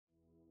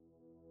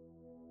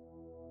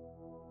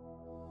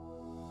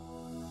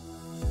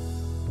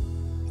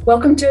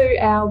Welcome to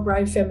our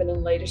Brave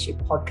Feminine Leadership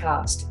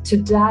podcast.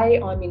 Today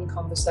I'm in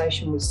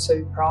conversation with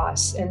Sue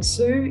Price, and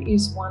Sue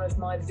is one of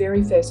my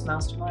very first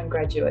mastermind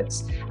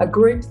graduates, a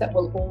group that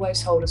will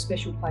always hold a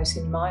special place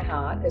in my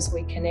heart as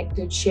we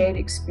connected, shared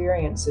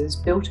experiences,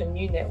 built a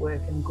new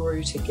network and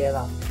grew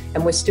together.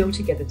 And we're still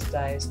together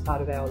today as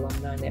part of our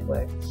alumni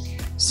network.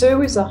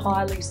 Sue is a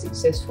highly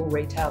successful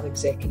retail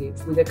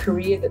executive with a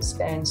career that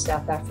spans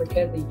South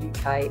Africa, the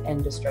UK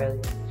and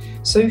Australia.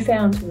 Sue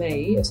found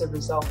me as a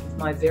result of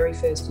my very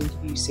first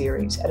interview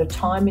series at a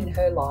time in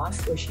her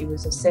life where she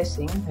was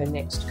assessing her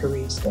next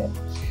career step.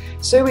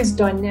 Sue is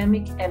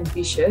dynamic,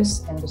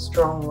 ambitious and a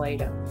strong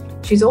leader.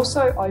 She's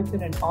also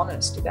open and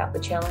honest about the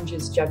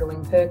challenges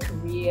juggling her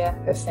career,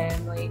 her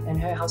family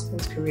and her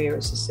husband's career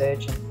as a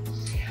surgeon.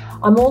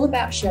 I'm all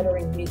about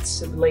shattering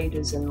myths of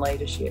leaders and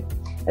leadership.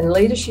 And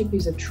leadership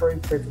is a true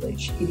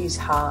privilege. It is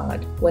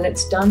hard. When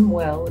it's done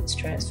well, it's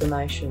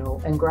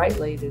transformational, and great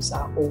leaders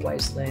are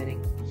always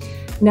learning.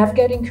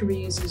 Navigating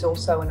careers is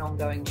also an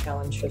ongoing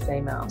challenge for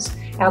females.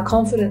 Our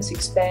confidence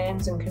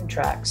expands and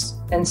contracts,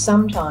 and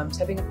sometimes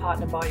having a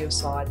partner by your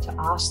side to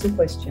ask the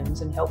questions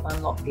and help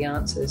unlock the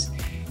answers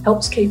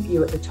helps keep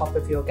you at the top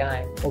of your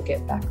game or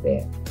get back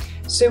there.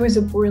 Sue is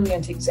a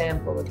brilliant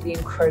example of the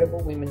incredible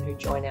women who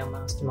join our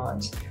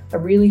masterminds. I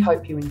really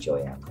hope you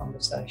enjoy our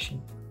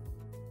conversation.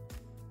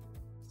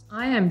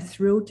 I am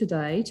thrilled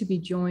today to be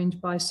joined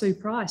by Sue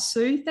Price.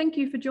 Sue, thank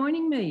you for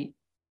joining me.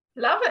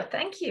 Love it.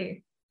 Thank you.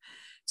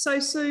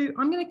 So, Sue,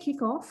 I'm going to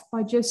kick off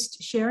by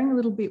just sharing a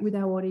little bit with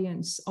our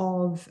audience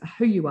of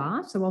who you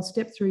are. So I'll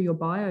step through your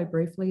bio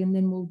briefly and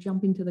then we'll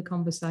jump into the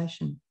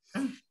conversation.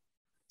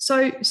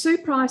 So Sue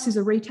Price is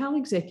a retail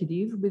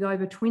executive with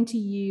over 20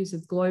 years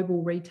of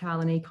global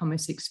retail and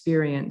e-commerce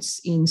experience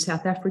in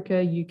South Africa,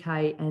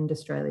 UK and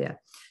Australia.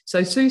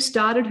 So Sue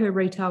started her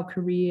retail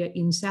career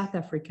in South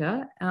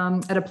Africa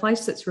at a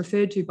place that's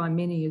referred to by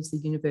many as the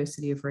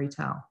University of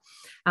Retail.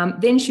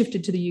 Then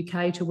shifted to the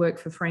UK to work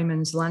for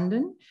Freeman's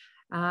London,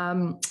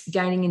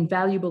 gaining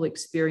invaluable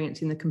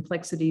experience in the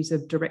complexities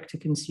of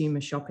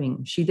direct-to-consumer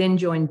shopping. She then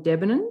joined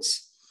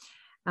Debenhams.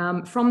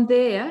 From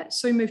there,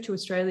 Sue moved to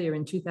Australia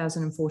in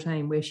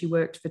 2014, where she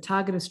worked for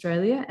Target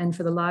Australia and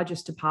for the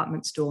largest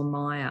department store,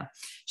 Myer.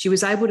 She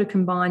was able to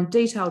combine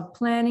detailed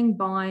planning,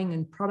 buying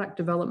and product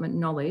development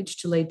knowledge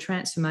to lead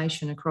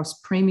transformation across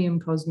premium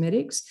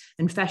cosmetics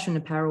and fashion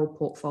apparel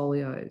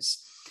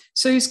portfolios.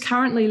 Sue's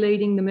currently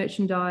leading the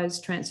merchandise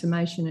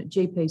transformation at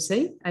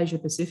GPC, Asia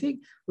Pacific,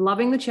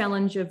 loving the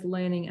challenge of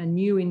learning a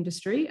new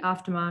industry,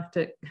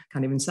 aftermarket,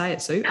 can't even say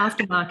it, Sue,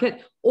 aftermarket,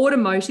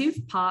 automotive,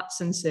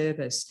 parts and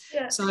service.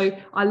 Yeah. So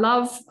I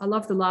love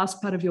the last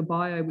part of your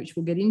bio, which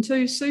we'll get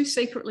into. Sue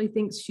secretly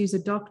thinks she's a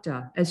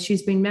doctor, as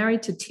she's been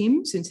married to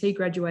Tim since he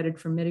graduated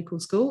from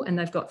medical school, and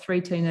they've got 3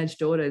 teenage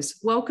daughters.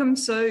 Welcome,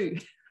 Sue.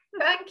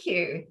 Thank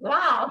you.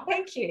 Wow,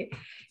 thank you.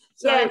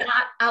 So, yeah, and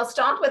I'll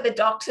start with the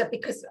doctor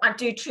because I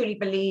do truly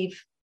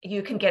believe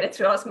you can get it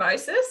through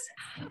osmosis.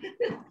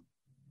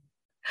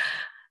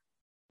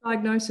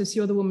 Diagnosis,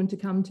 you're the woman to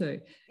come to.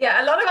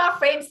 Yeah, a lot of our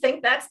friends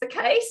think that's the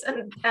case.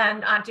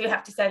 And I do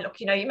have to say, look,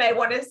 you may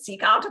want to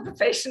seek out a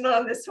professional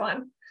on this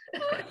one.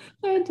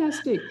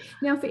 Fantastic.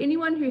 Now, for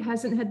anyone who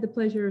hasn't had the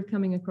pleasure of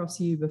coming across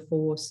you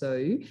before,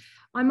 Sue,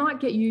 I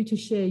might get you to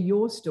share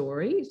your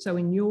story, so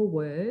in your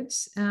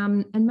words,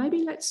 and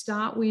maybe let's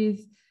start with,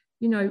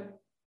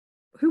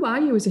 who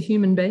are you as a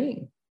human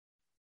being?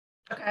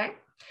 Okay.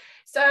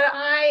 So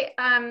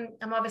I'm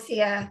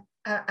obviously a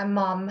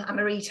mom. I'm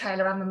a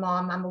retailer. I'm a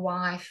mom. I'm a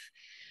wife.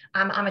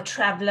 I'm a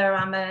traveler.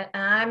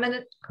 I'm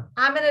an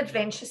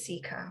adventure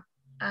seeker.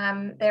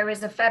 There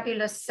is a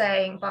fabulous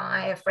saying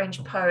by a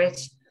French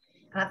poet,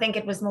 and I think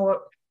it was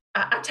more.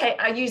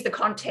 I use the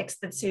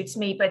context that suits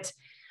me, but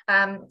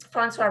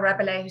Francois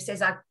Rabelais, who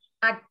says,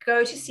 "I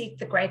go to seek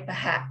the great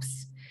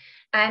perhaps,"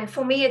 and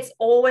for me, it's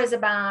always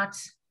about,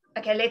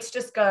 okay, let's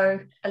just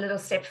go a little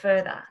step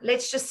further.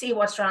 Let's just see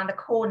what's around the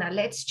corner.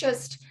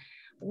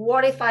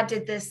 What if I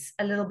did this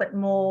a little bit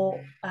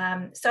more?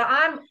 So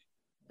I'm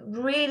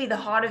really, the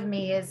heart of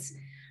me is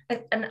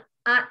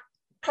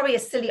probably a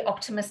silly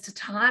optimist at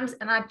times,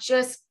 and I'm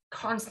just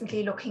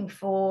constantly looking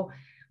for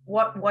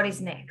what is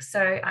next. So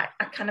I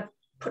kind of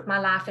put my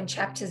life in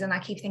chapters, and I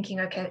keep thinking,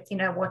 okay,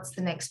 what's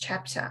the next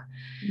chapter?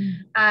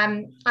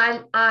 I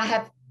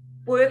have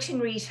worked in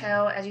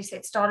retail, as you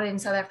said, started in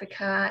South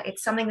Africa.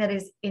 It's something that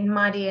is in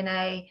my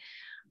DNA.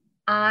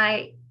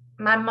 My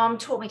mom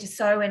taught me to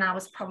sew when I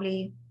was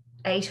probably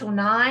 8 or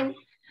 9.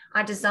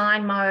 I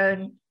designed my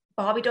own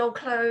Barbie doll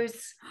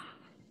clothes.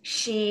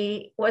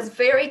 She was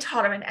very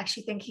tolerant,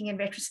 actually, thinking in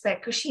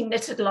retrospect, because she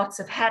knitted lots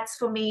of hats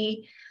for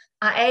me.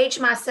 I age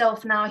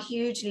myself now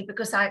hugely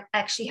because I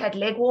actually had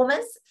leg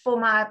warmers for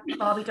my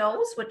Barbie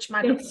dolls, which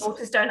my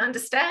daughters don't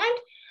understand.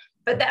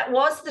 But that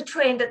was the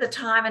trend at the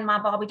time, and my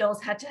Barbie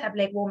dolls had to have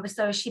leg warmers,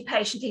 so she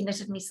patiently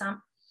knitted me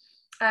some.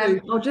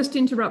 I'll just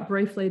interrupt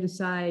briefly to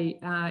say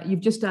you've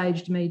just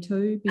aged me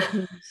too,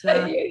 because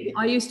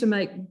I used to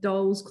make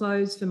dolls'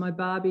 clothes for my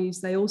Barbies.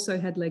 They also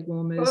had leg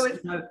warmers,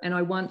 and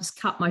I once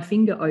cut my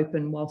finger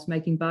open whilst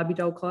making Barbie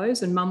doll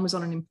clothes, and Mum was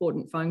on an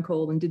important phone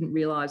call and didn't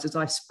realise, as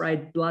I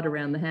sprayed blood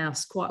around the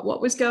house, quite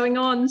what was going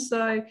on.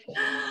 So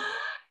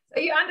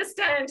you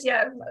understand,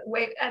 yeah.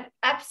 And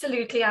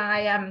absolutely.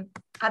 I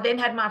then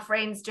had my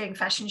friends doing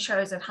fashion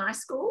shows at high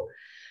school.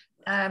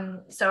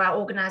 So I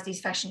organized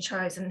these fashion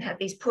shows and had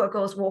these poor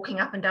girls walking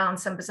up and down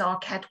some bizarre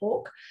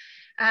catwalk.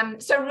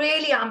 So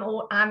really,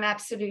 I'm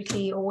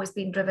absolutely always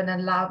been driven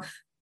and love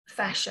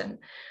fashion.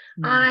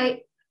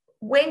 I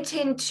went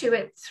into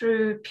it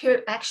through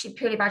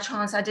purely by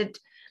chance. I did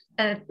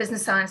a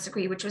business science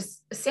degree, which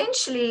was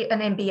essentially an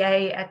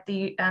MBA at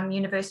the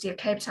University of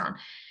Cape Town.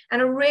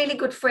 And a really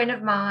good friend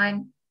of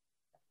mine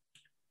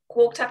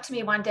walked up to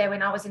me one day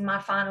when I was in my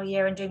final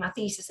year and doing my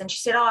thesis, and she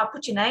said, "Oh, I'll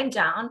put your name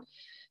down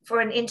for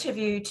an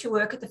interview to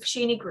work at the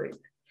Foschini Group."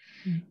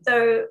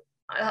 So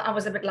I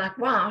was a bit like,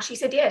 wow. She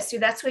said, yes, so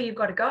that's where you've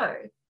got to go.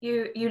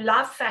 You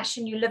love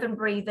fashion, you live and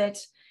breathe it.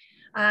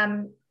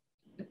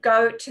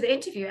 Go to the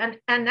interview. And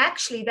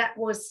actually that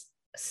was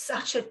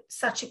such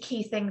a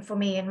key thing for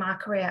me in my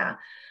career,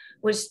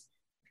 was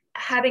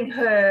having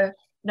her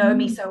know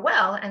me so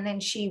well. And then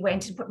she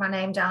went and put my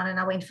name down, and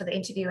I went for the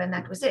interview, and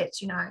that was it.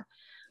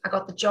 I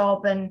got the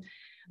job, and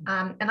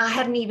I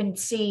hadn't even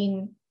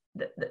seen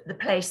the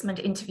placement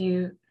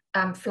interview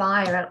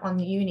flyer on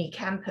the uni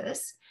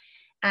campus,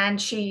 and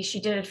she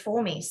did it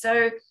for me.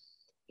 So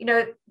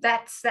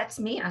that's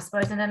me, I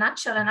suppose, in a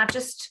nutshell. And I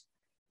just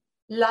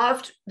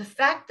loved the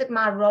fact that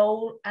my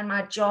role and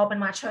my job and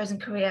my chosen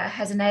career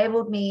has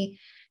enabled me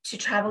to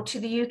travel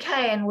to the UK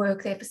and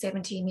work there for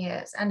 17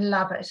 years and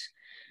love it.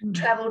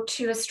 Travel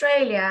to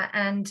Australia,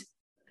 and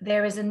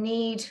there is a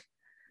need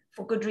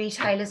for good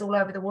retailers all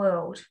over the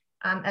world.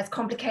 As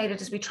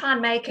complicated as we try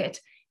and make it,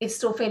 it's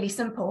still fairly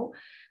simple.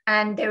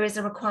 And there is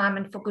a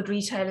requirement for good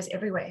retailers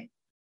everywhere.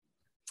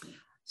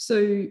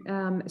 So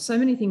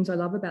many things I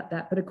love about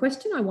that. But a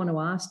question I want to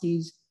ask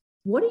is,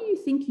 what do you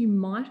think you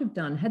might have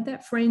done had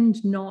that friend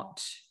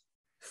not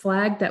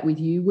flagged that with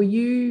you? Were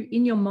you,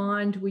 in your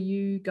mind, were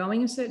you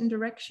going a certain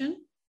direction?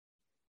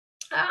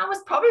 I was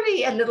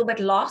probably a little bit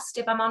lost,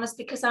 if I'm honest,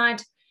 because I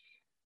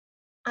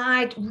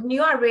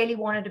knew I really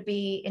wanted to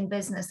be in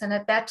business. And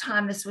at that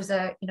time, this was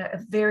a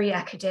very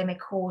academic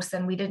course,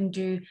 and we didn't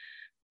do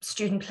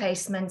student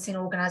placements in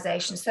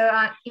organizations. So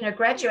I,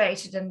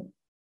 graduated and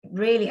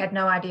really had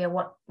no idea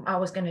what I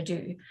was going to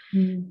do.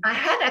 I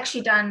had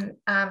actually done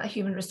a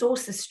human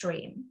resources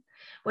stream,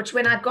 which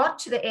when I got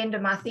to the end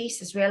of my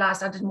thesis,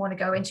 realized I didn't want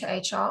to go into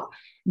HR.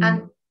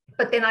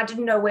 But then I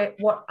didn't know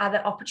what other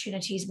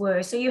opportunities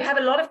were. So you have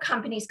a lot of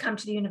companies come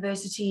to the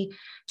university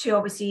to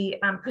obviously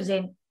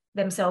present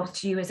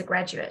themselves to you as a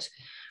graduate,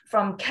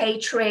 from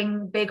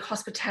catering, big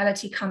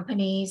hospitality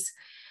companies.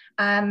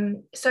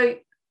 So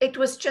it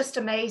was just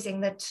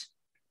amazing that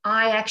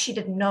I actually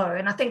didn't know.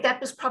 And I think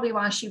that was probably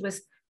why she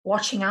was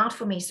watching out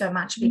for me so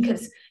much,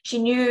 because she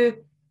knew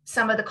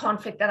some of the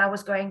conflict that I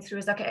was going through.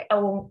 Is like,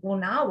 oh, well,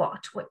 now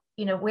what?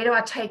 Where do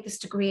I take this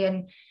degree,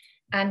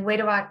 and where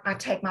do I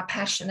take my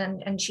passion?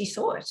 And she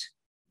saw it.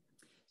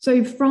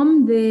 So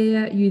from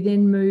there, you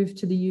then moved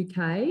to the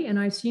UK, and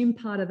I assume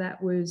part of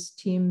that was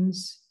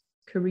Tim's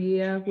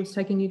career was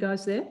taking you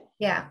guys there?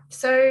 Yeah.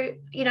 So,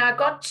 I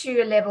got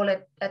to a level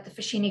at the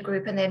Foschini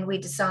Group, and then we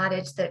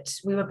decided that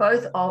we were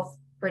both of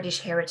British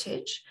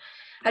heritage,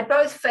 had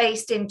both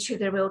faced into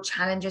the real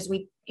challenges.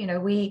 We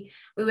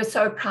were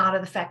so proud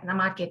of the fact, and I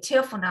might get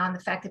tearful now, in the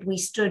fact that we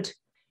stood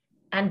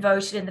and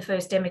voted in the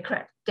first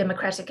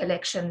democratic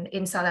election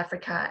in South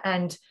Africa.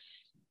 And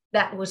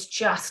that was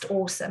just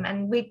awesome.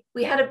 And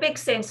we had a big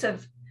sense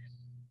of,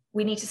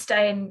 we need to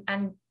stay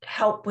and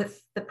help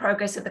with the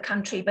progress of the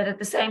country. But at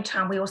the same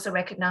time, we also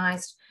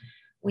recognized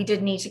we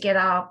did need to get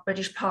our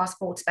British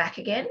passports back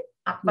again.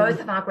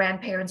 Both of our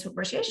grandparents were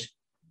British,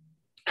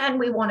 and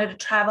we wanted to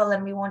travel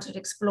and we wanted to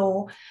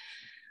explore.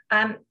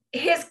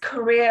 His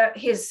career,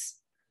 his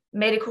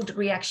medical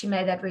degree actually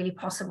made that really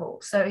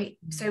possible.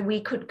 So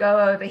we could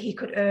go over, he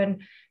could earn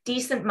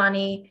decent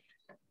money,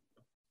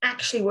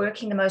 actually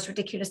working the most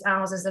ridiculous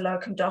hours as a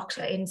locum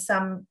doctor in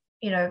some,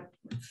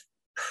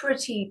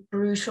 pretty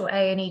brutal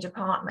A&E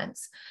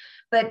departments.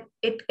 But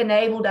it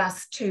enabled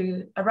us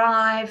to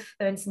arrive,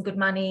 earn some good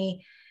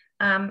money,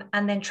 and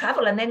then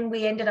travel. And then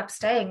we ended up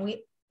staying.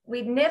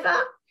 We never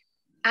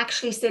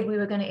actually said we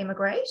were going to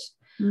immigrate.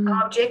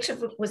 Our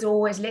objective was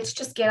always, let's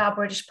just get our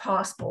British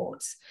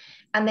passports,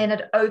 and then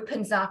it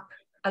opens up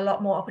a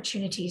lot more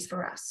opportunities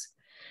for us.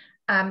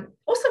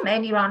 Also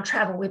mainly around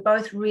travel. We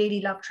both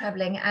really love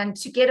traveling, and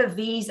to get a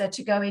visa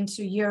to go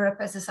into Europe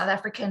as a South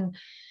African,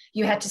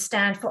 you had to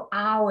stand for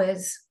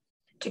hours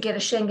to get a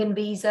Schengen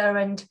visa.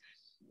 And,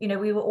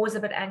 we were always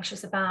a bit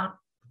anxious about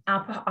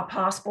our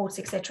passports,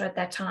 etc. at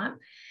that time.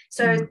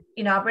 So,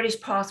 our British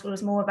passport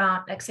was more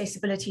about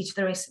accessibility to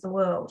the rest of the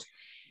world.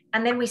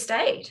 And then we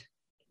stayed.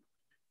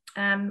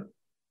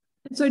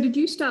 So did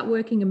you start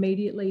working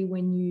immediately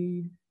when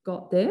you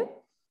got there?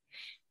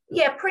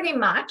 Yeah, pretty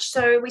much.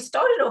 So we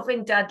started off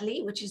in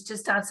Dudley, which is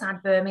just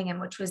outside Birmingham,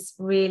 which was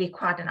really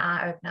quite an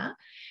opener.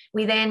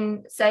 We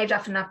then saved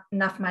up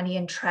enough money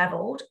and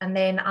travelled, and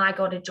then I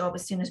got a job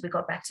as soon as we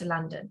got back to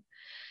London.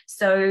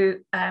 So,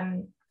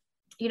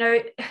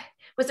 it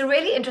was a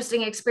really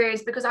interesting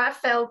experience because I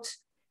felt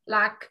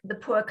like the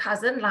poor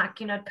cousin,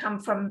 come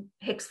from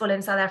Hicksville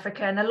in South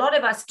Africa. And a lot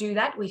of us do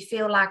that. We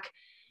feel like,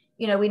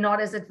 we're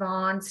not as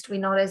advanced, we're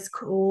not as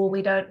cool,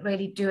 we don't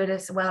really do it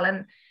as well.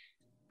 And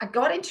I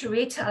got into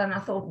retail and I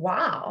thought,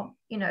 wow,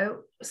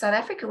 South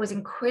Africa was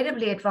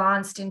incredibly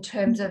advanced in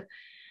terms of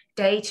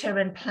data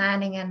and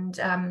planning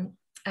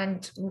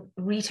and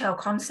retail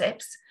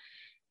concepts,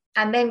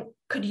 and then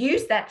could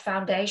use that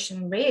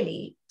foundation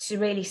really to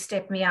really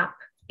step me up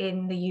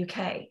in the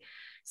UK.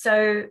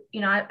 So,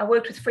 I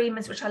worked with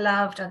Freeman's, which I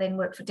loved. I then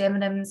worked for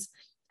Debenhams,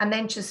 and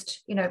then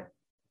just,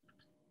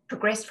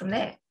 progressed from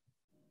there.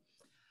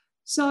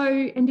 So,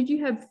 and did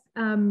you have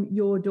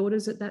your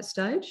daughters at that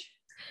stage?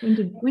 When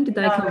did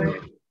they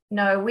come?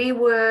 No, we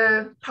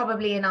were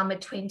probably in our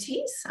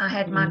mid-20s. I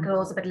had my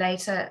girls a bit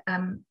later.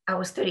 I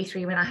was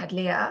 33 when I had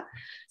Leah.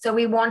 So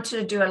we wanted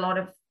to do a lot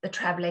of the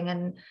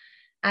traveling,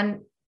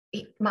 and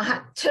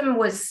Tim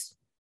was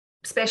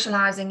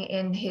specializing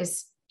in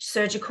his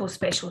surgical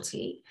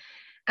specialty.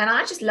 And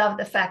I just loved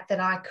the fact that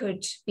I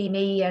could be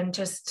me, and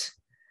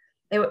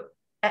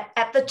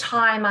at the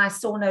time I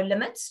saw no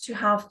limits to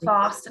how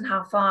fast and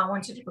how far I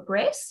wanted to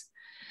progress.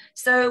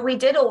 So we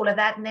did all of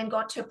that, and then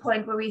got to a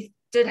point where we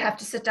did have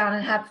to sit down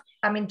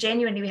and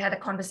genuinely we had a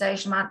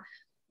conversation about,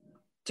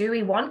 do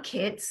we want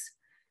kids?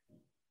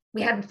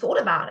 We hadn't thought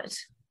about it.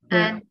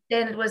 And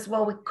then it was,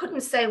 well, we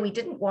couldn't say we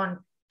didn't want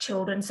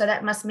children, so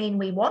that must mean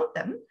we want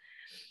them.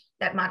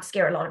 That might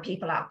scare a lot of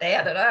people out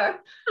there, I don't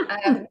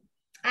know.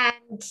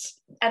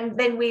 And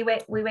then we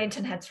went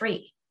and had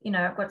 3.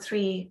 I've got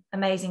 3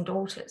 amazing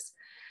daughters.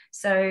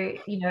 So,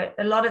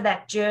 a lot of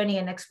that journey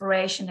and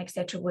exploration,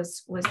 etc.,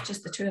 was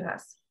just the 2 of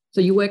us. So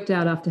you worked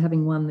out after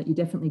having 1 that you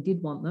definitely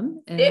did want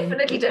them.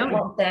 Definitely did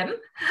want them.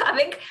 I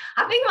think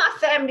my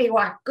family were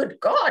like, good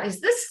God,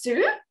 is this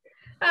Sue?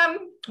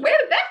 Where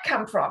did that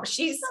come from?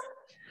 She's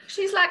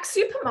like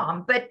super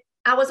mom. But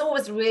I was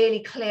always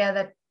really clear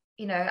that,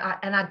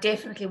 I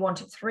definitely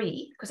wanted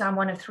 3 because I'm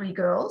one of 3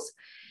 girls.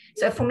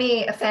 So for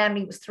me, a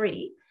family was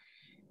 3.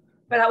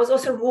 But I was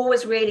also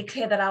always really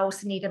clear that I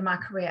also needed my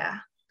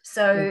career.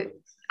 So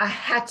I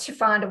had to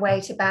find a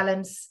way to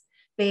balance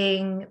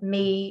being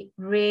me,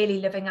 really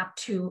living up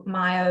to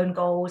my own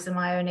goals and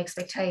my own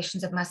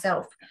expectations of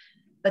myself,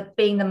 but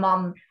being the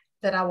mom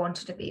that I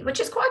wanted to be, which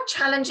is quite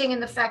challenging in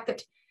the fact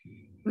that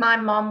my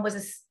mom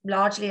was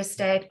largely a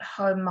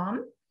stay-at-home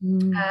mom.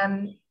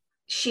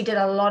 She did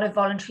a lot of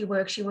voluntary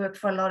work. She worked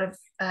for a lot of,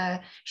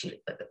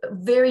 she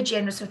very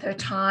generous with her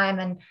time.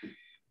 And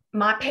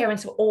my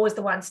parents were always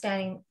the ones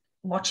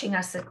watching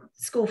us at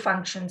school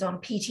functions, on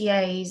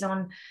PTAs,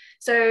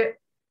 so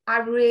I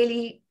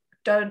really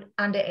don't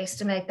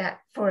underestimate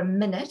that for a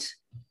minute,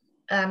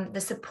 the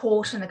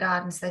support and the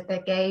guidance that they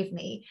gave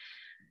me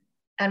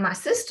and my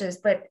sisters,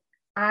 but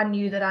I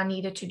knew that I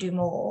needed to do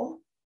more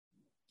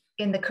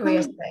in the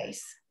career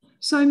space.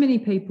 So many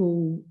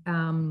people,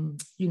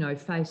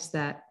 face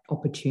that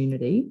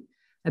opportunity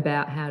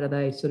about how do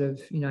they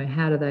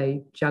how do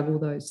they juggle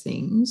those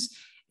things?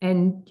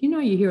 And,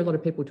 you hear a lot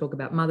of people talk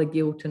about mother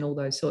guilt and all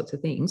those sorts of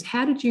things.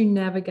 How did you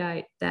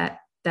navigate that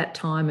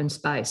time and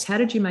space? How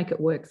did you make it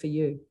work for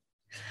you?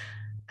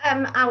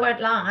 I won't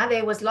lie,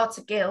 there was lots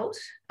of guilt.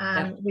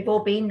 We've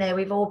all been there.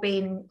 We've all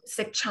been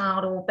sick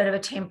child or a bit of a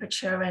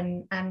temperature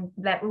and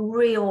that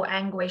real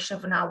anguish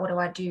of, now what do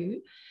I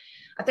do?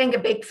 I think a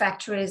big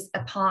factor is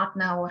a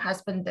partner or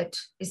husband that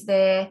is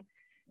there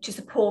to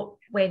support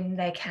when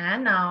they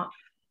can. Now,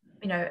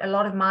 a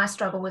lot of my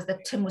struggle was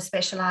that Tim was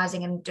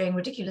specializing and doing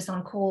ridiculous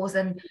on calls.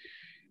 And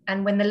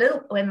when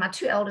my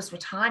 2 eldest were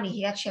tiny,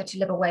 he actually had to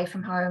live away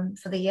from home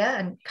for the year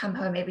and come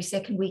home every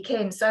second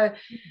weekend. So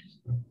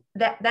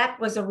that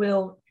was a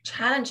real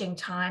challenging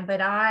time. But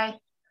I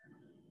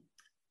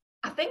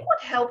think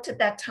what helped at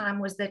that time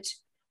was that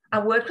I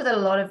worked with a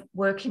lot of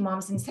working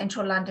moms in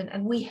central London,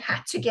 and we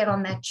had to get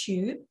on that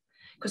tube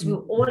because we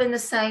were all in the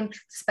same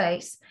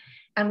space,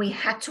 and we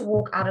had to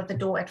walk out of the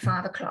door at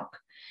 5 o'clock.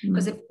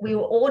 Because if we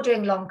were all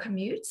doing long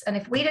commutes, and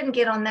if we didn't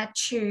get on that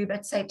tube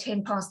at, say,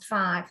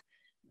 5:10,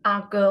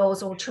 our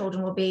girls or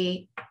children will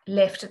be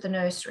left at the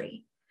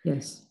nursery.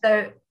 Yes.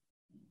 So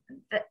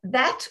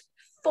that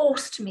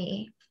forced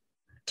me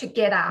to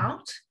get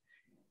out,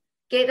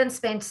 get and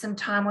spend some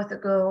time with the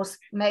girls,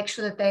 make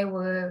sure that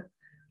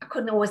I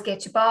couldn't always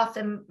get to bath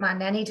them. My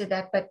nanny did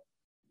that, but,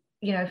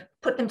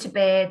 put them to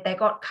bed. They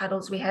got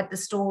cuddles. We had the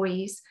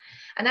stories.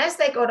 And as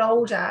they got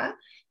older,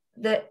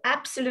 the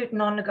absolute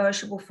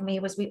non-negotiable for me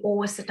was we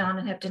always sit down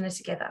and have dinner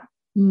together.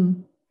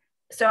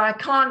 So I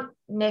can't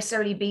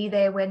necessarily be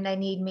there when they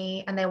need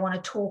me and they want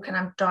to talk and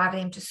I'm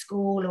driving them to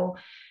school,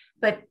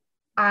 but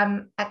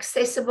I'm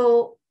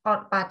accessible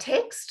by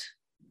text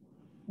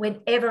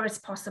whenever it's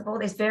possible.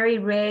 There's very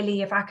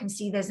rarely, if I can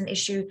see there's an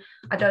issue,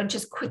 I don't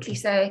just quickly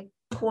say,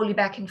 call you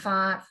back in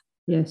 5.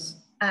 Yes.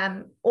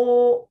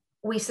 Or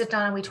we sit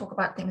down and we talk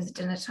about things at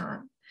dinner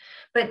time.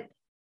 But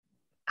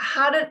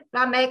how did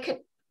I make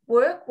it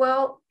work?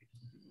 Well,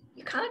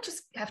 you kind of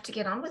just have to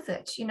get on with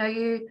it. You know,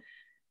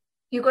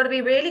 you've got to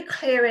be really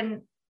clear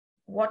in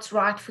what's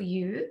right for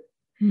you.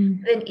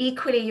 Then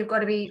equally, you've got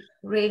to be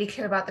really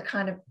clear about the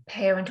kind of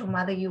parent or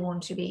mother you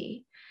want to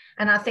be.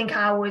 And I think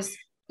I was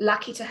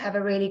lucky to have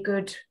a really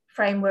good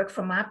framework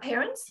from my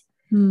parents.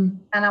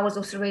 And I was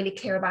also really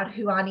clear about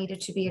who I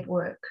needed to be at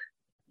work.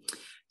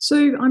 So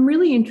I'm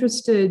really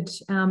interested,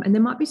 and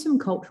there might be some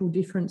cultural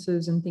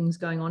differences and things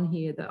going on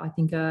here that I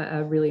think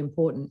are really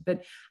important.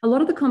 But a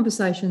lot of the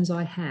conversations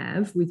I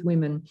have with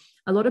women,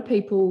 a lot of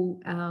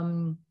people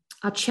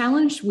are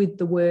challenged with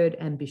the word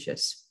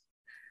ambitious.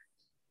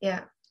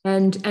 Yeah.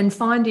 And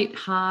find it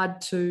hard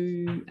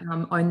to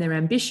own their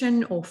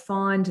ambition, or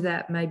find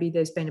that maybe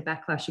there's been a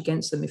backlash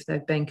against them if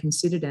they've been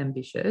considered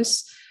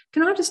ambitious.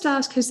 Can I just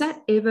ask, has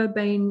that ever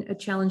been a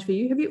challenge for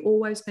you? Have you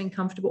always been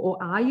comfortable,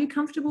 or are you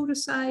comfortable to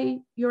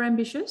say you're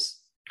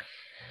ambitious?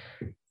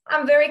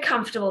 I'm very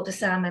comfortable to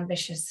say I'm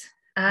ambitious.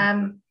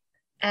 And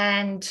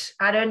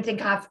I don't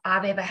think I've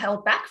ever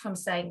held back from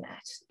saying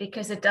that,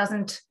 because it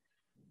doesn't,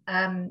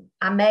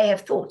 I may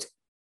have thought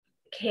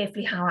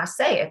carefully how I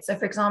say it. So,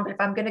 for example,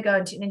 if I'm going to go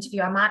into an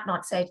interview, I might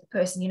not say to the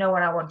person, you know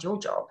what, I want your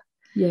job.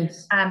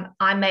 Yes.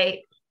 I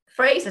may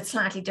phrase it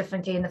slightly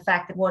differently in the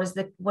fact that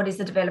what is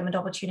the development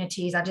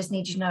opportunities? I just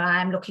need you to know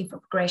I am looking for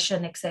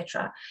progression,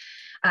 etc.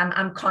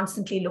 I'm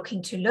constantly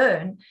looking to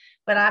learn,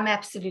 but I'm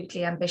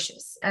absolutely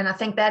ambitious. And I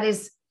think that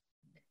is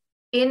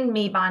in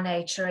me by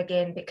nature,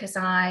 again, because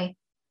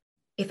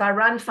if I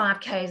run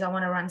 5Ks, I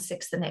want to run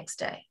 6 the next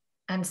day,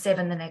 and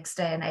 7 the next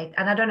day, and 8.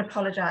 And I don't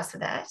apologize for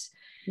that.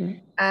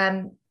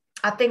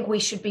 I think we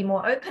should be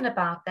more open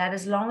about that,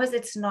 as long as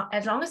it's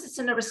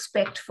in a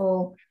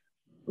respectful,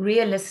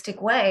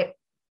 realistic way.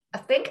 I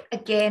think,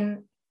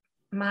 again,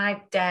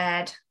 my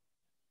dad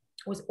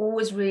was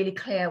always really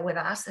clear with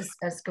us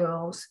as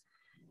girls.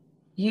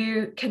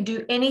 You can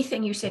do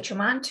anything you set your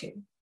mind to,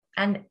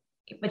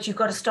 but you've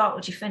got to start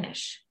what you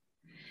finish.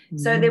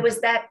 So there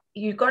was that,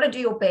 you've got to do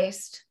your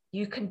best.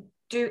 You can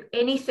do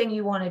anything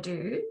you want to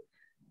do,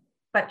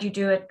 but you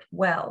do it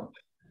well.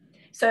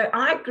 So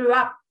I grew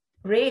up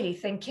really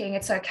thinking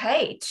it's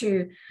okay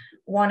to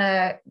want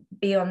to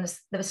be on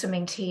the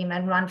swimming team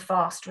and run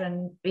faster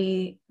and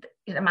be,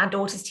 you know, my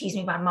daughters tease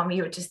me about, Mum,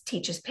 you're just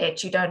teacher's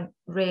pet. You don't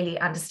really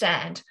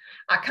understand.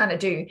 I kind of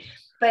do.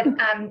 But,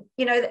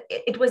 you know,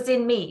 it was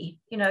in me,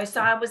 you know, so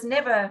I was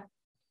never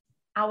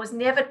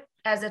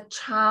as a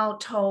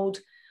child told,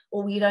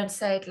 oh, you don't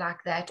say it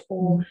like that,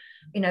 or,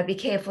 you know, be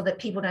careful that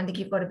people don't think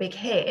you've got a big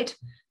head.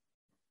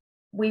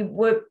 We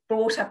were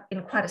brought up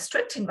in quite a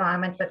strict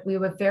environment, but we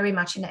were very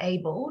much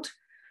enabled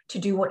to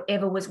do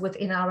whatever was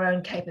within our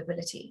own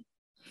capability.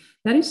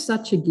 That is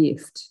such a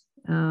gift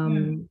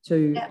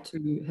to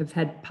have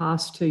had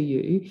passed to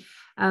you.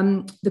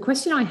 The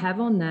question I have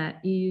on that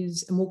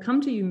is, and we'll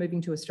come to you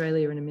moving to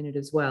Australia in a minute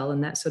as well,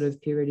 and that sort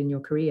of period in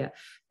your career.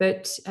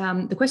 But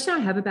the question I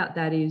have about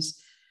that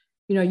is,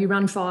 you know, you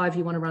run 5,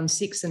 you want to run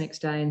 6 the next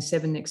day and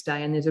 7 next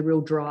day, and there's a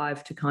real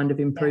drive to kind of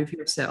improve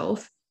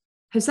yourself.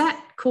 Has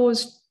that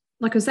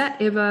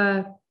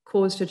ever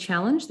caused a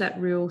challenge, that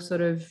real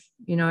sort of,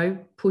 you know,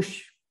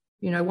 push,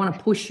 you know, want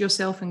to push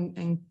yourself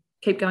and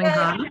keep going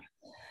harder?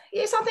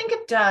 Yes, I think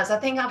it does. I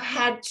think I've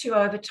had to,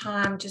 over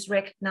time, just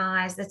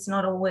recognize that's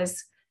not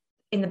always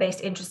in the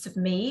best interest of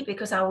me,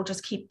 because I will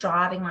just keep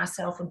driving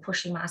myself and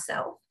pushing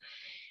myself.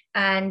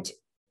 And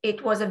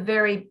it was a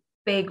very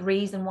big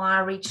reason why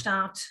I reached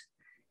out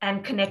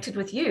and connected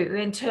with you,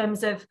 in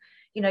terms of,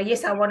 you know,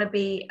 yes, I want to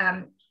be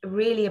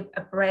really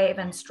a brave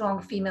and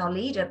strong female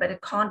leader, but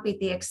it can't be at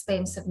the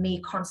expense of me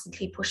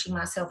constantly pushing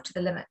myself to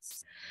the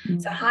limits.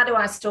 So how do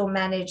I still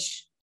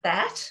manage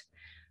that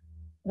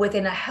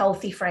within a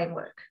healthy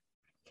framework?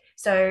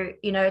 So,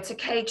 you know, it's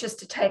okay just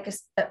to take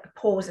a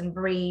pause and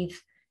breathe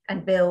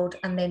and build,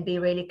 and then be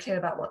really clear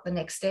about what the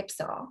next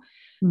steps are.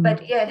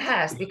 But yeah, it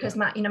has, because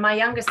my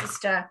younger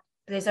sister,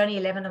 there's only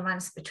 11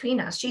 months between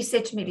us. She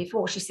said to me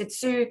before, she said,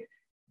 Sue,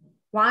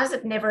 why is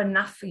it never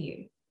enough for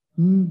you?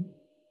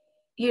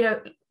 You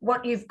know,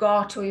 what you've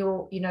got,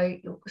 or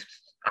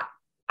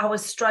I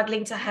was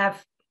struggling to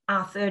have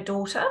our 3rd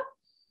daughter.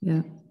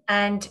 Yeah.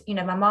 And, you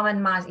know, my mom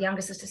and my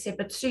younger sister said,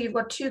 but Sue, you've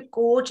got 2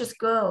 gorgeous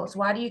girls.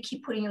 Why do you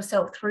keep putting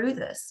yourself through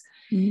this?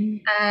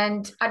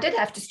 And I did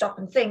have to stop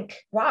and think,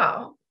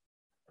 wow,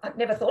 I'd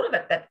never thought of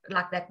it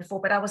like that before,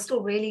 but I was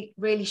still really,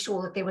 really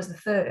sure that there was a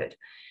 3rd.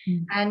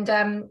 And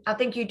I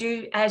think you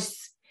do, as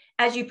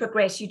you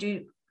progress, you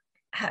do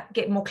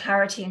get more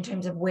clarity in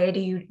terms of where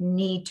do you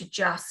need to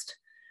just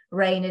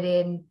rein it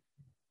in.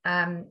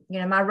 You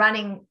know, my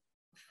running,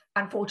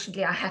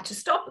 unfortunately, I had to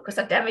stop because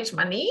I damaged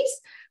my knees,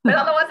 but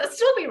otherwise I'd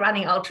still be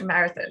running ultra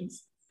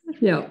marathons.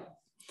 Yeah.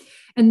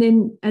 And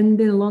then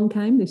along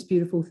came this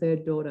beautiful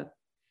 3rd daughter.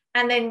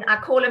 And then I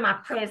call her my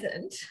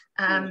present.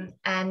 And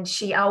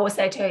I always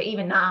say to her,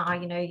 even now,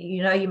 you know,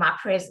 you're my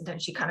present.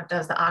 And she kind of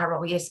does the eye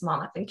roll. Yes, Mom,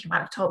 I think you might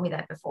have told me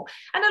that before.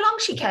 And along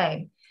she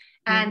came.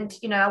 And,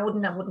 you know, I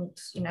wouldn't,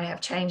 you know,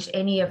 have changed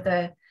any of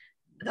the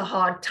the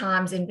hard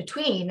times in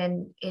between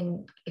and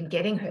in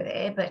getting her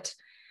there. But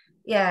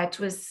yeah, it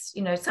was,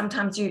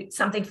 sometimes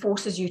something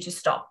forces you to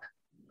stop.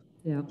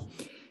 Yeah.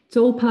 It's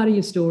all part of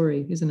your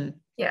story, isn't it?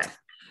 Yeah.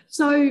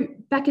 So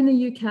back in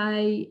the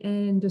UK,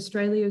 and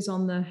Australia's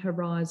on the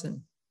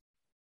horizon.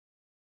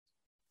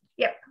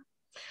 Yep.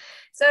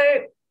 So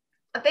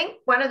I think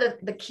one of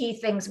the key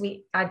things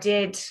I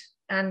did,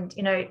 and,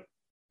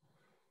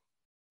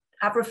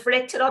 I've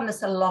reflected on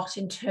this a lot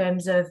in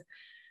terms of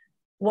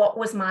what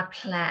was my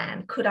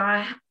plan?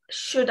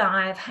 Should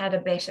I have had a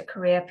better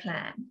career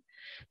plan?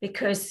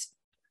 Because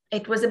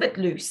it was a bit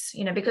loose,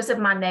 because of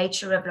my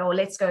nature of,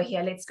 let's go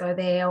here, let's go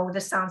there, or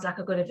this sounds like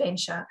a good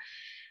adventure.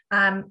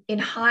 In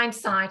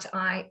hindsight,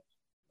 I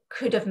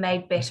could have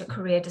made better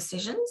career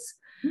decisions.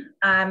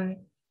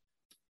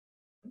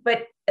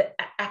 But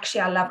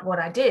actually, I loved what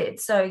I did.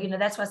 So,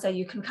 that's why I say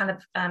you can kind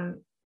of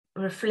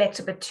reflect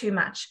a bit too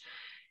much.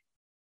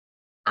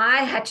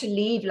 I had to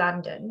leave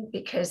London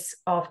because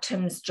of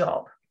Tim's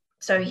job.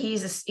 So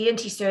he's an ENT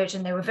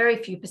surgeon. There were very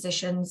few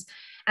positions.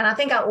 And I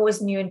think I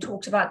always knew and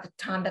talked about the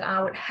time that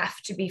I would have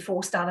to be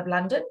forced out of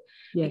London,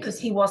 yes, because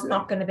he was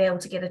not going to be able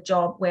to get a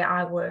job where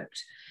I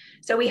worked.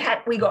 So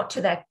we got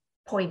to that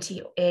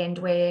pointy end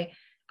where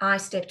I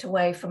stepped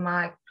away from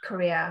my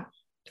career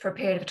for a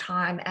period of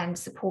time and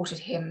supported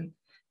him.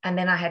 And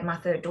then I had my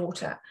third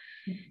daughter.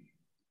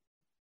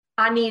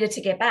 I needed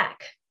to get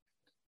back.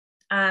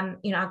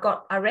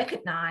 I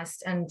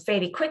recognized and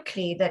fairly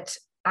quickly that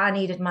I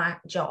needed my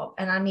job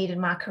and I needed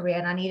my career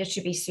and I needed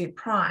to be Sue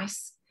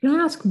Price. Can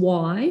I ask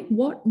why?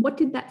 What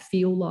did that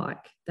feel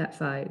like, that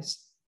phase?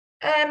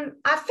 I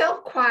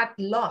felt quite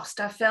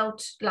lost. I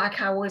felt like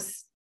I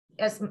was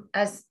as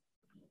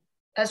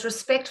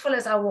respectful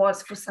as I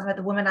was for some of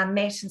the women I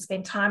met and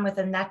spent time with,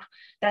 and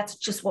that's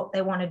just what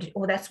they wanted to,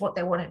 or that's what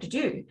they wanted to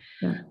do.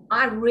 Yeah.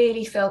 I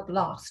really felt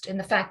lost in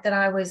the fact that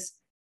I was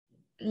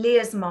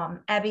Leah's mom,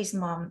 Abby's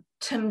mom,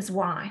 Tim's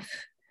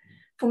wife.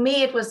 For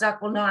me, it was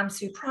like, well, no, I'm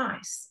Sue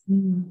Price.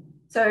 Mm.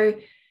 So,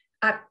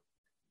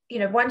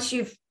 once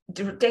you've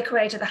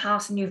decorated the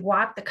house and you've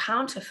wiped the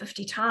counter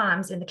 50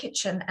 times in the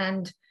kitchen,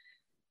 and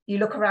you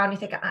look around, you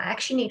think, I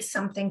actually need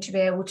something to be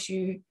able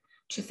to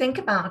think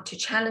about, to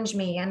challenge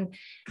me,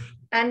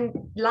 and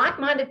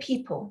like-minded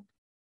people,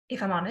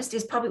 if I'm honest,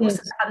 is probably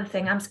also the other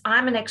thing.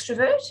 I'm an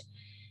extrovert.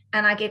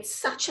 And I get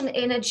such an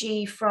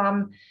energy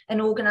from an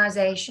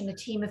organization, a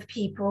team of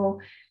people,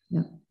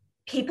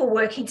 people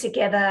working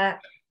together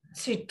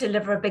to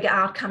deliver a bigger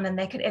outcome than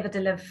they could ever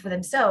deliver for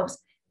themselves.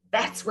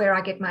 That's where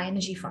I get my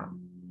energy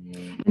from.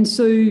 And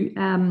so,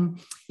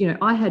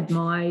 I had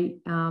my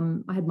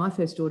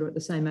first daughter at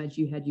the same age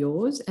you had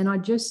yours, and I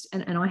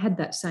I had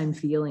that same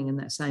feeling and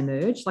that same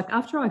urge. Like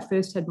after I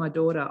first had my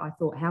daughter, I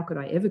thought, how could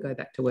I ever go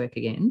back to work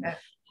again? Yeah.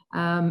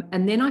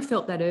 And then I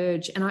felt that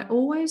urge, and I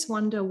always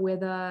wonder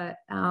whether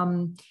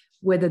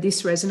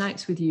this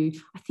resonates with you.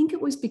 I think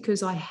it was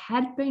because I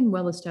had been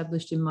well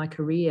established in my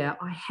career.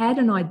 I had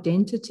an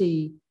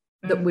identity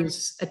that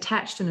was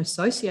attached and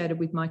associated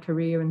with my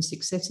career and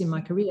success in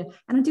my career,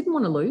 and I didn't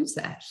want to lose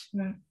that.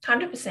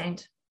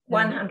 100%,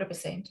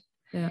 100%.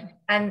 Yeah.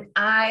 And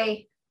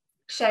I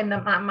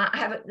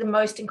have the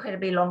most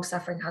incredibly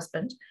long-suffering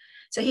husband.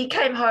 So he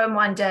came home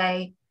one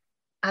day.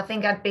 I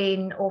think I'd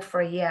been off for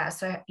a year.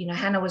 So,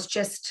 Hannah was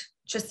just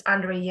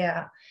under a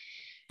year.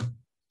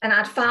 And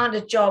I'd found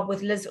a job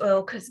with Liz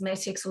Oil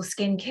Cosmetics or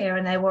skincare,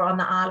 and they were on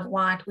the Isle of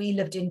Wight. We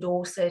lived in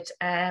Dorset.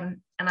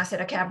 And I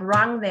said, okay, I've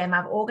rung them.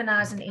 I've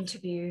organized an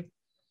interview.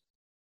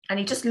 And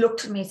he just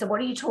looked at me and said,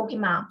 what are you talking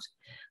about?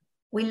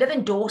 We live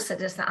in Dorset,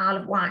 it's the Isle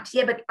of Wight.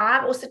 Yeah, but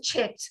I've also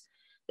checked.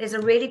 There's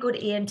a really good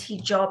ENT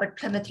job at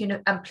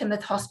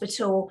Plymouth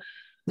Hospital.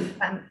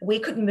 We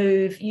could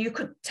move, you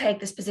could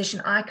take this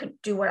position, I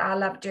could do what I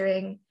love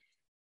doing.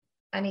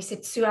 And he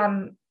said, Sue,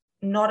 I'm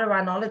not a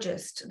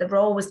rhinologist. The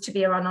role was to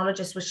be a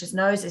rhinologist, which is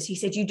noses. He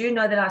said, you do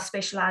know that I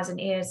specialize in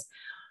ears.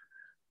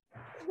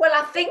 Well,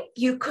 I think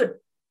you could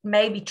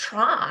maybe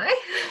try.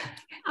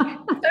 So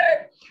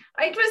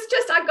it was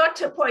just, I got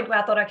to a point where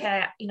I thought,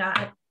 okay,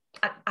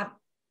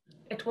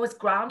 it was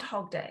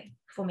Groundhog Day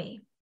for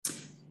me.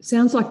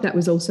 Sounds like that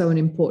was also an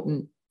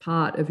important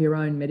part of your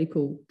own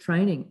medical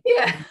training.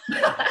 Yeah.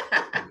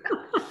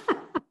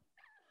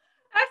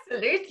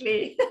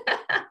 Absolutely.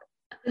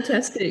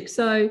 Fantastic.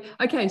 So,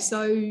 okay,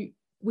 so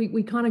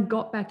we kind of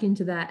got back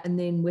into that, and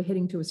then we're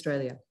heading to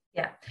Australia.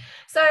 Yeah.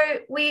 So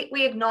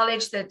we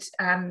acknowledged that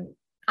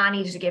I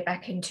needed to get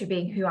back into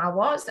being who I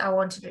was. I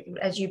wanted to,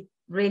 as you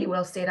really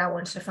well said, I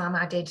wanted to find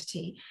my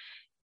identity.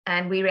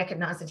 And we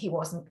recognized that he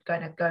wasn't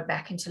going to go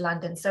back into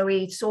London. So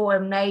we saw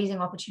an amazing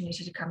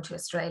opportunity to come to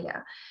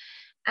Australia.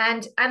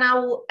 And I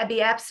will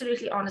be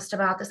absolutely honest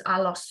about this. I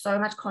lost so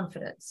much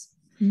confidence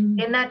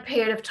in that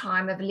period of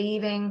time of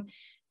leaving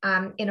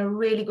in a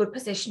really good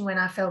position when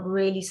I felt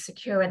really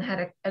secure and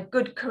had a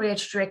good career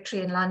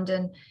trajectory in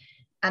London,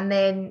 and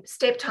then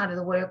stepped out of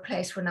the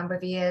workplace for a number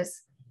of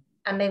years,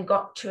 and then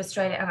got to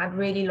Australia, and I'd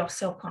really lost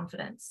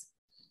self-confidence.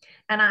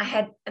 And I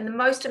had the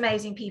most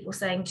amazing people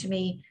saying to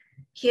me,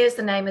 here's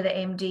the name of the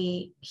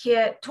MD,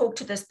 here, talk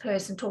to this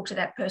person, talk to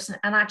that person.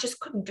 And I just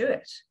couldn't do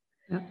it.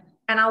 Yeah.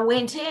 And I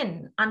went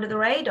in under the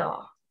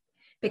radar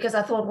because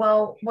I thought,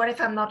 well, what if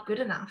I'm not good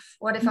enough?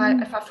 What if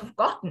if I've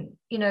forgotten,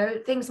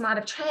 things might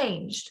have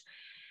changed.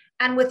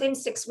 And within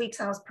 6 weeks,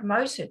 I was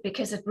promoted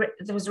because it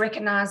was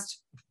recognized,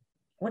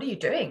 what are you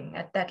doing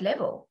at that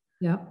level?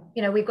 Yeah.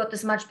 We've got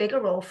this much bigger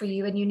role for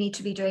you and you need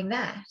to be doing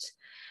that.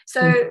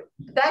 So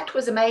that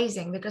was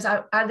amazing because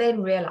I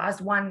then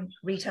realized, one,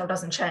 retail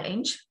doesn't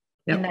change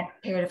in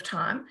that period of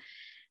time.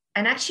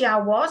 And actually I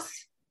was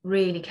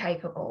really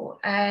capable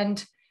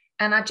and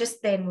I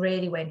just then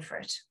really went for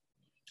it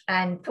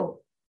and thought,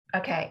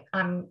 okay,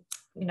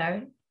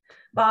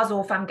 bars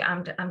off, I'm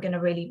going to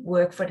really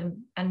work for it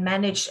and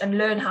manage and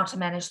learn how to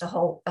manage the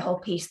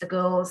whole piece, the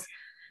girls,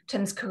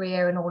 Tim's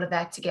career and all of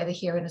that together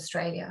here in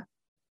Australia.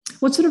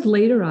 What sort of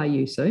leader are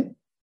you, Sue?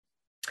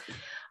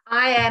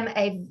 I am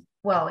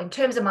in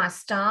terms of my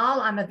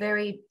style, I'm a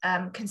very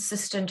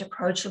consistent,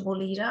 approachable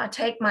leader. I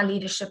take my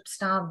leadership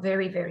style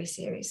very, very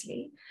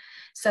seriously.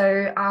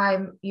 So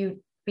I'd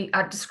be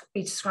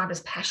described as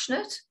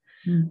passionate.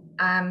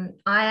 I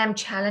am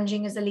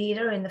challenging as a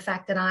leader in the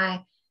fact that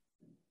I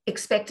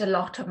expect a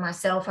lot of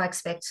myself. I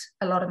expect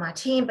a lot of my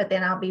team, but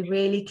then I'll be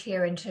really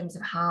clear in terms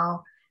of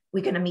how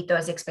we're going to meet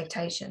those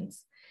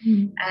expectations.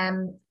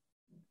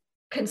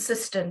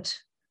 Consistent,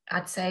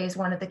 I'd say, is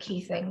one of the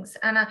key things.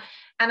 And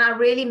I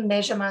really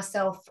measure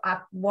myself.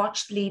 I've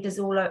watched leaders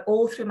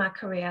all through my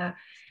career,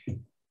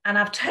 and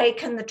I've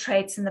taken the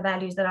traits and the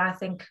values that I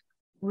think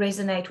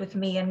resonate with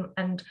me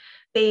and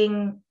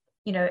being,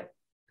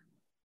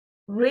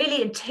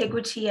 really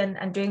integrity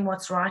and doing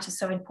what's right is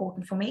so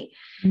important for me.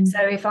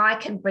 So if I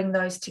can bring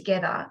those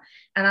together,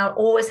 and I'll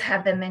always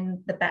have them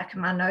in the back of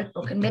my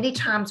notebook. And many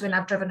times when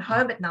I've driven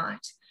home at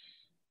night,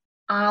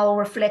 I'll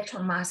reflect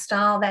on my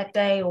style that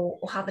day or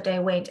how the day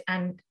went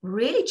and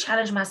really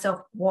challenge myself.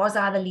 Was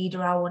I the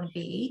leader I want to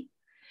be?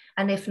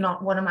 And if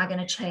not, what am I going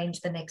to change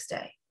the next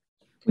day?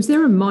 Was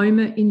there a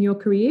moment in your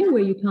career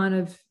where you kind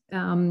of,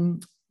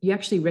 you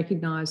actually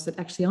recognized that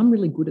actually I'm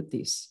really good at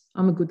this?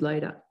 I'm a good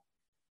leader.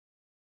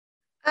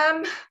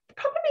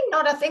 Probably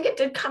not. I think it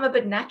did come a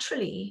bit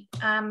naturally.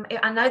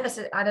 I know this,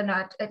 I don't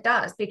know, it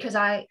does, because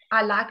I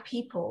like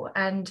people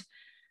and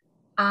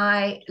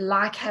I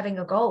like having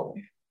a goal.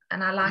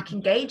 And I like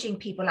engaging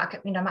people.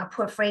 Like, my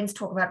poor friends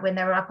talk about when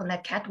they were up on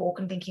that catwalk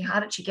and thinking, how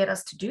did she get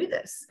us to do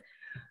this?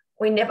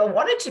 We never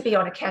wanted to be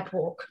on a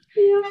catwalk.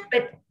 Yeah.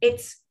 But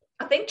it's,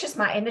 I think, just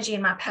my energy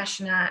and my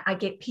passion. I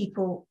get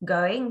people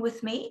going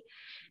with me.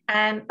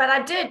 But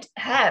I did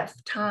have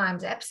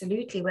times,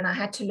 absolutely, when I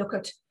had to look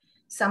at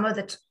some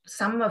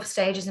of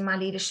stages in my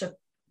leadership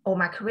or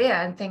my career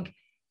and think,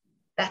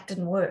 that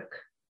didn't work.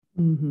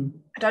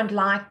 I don't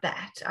like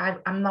that.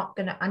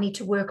 I need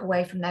to work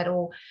away from that.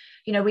 Or,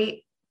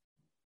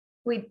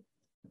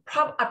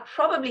 I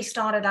probably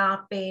started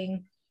out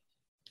being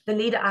the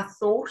leader I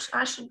thought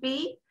I should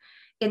be,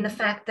 in the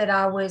fact that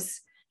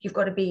you've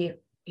got to be,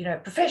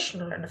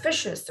 professional and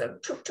officious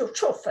and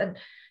chuff. And,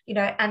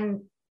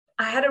 and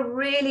I had a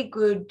really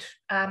good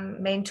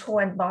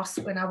mentor and boss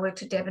when I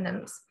worked at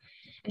Debenhams.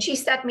 And she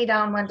sat me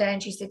down one day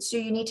and she said, Sue,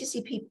 you need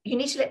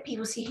to let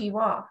people see who you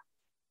are.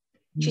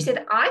 She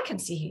said, I can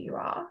see who you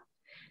are.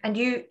 And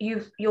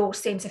your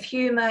sense of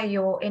humor,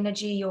 your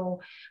energy,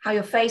 how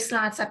your face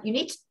lights up, you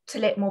need to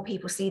let more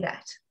people see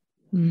that.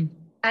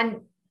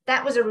 And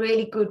that was a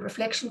really good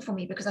reflection for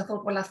me, because I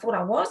thought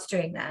I was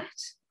doing that.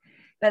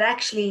 But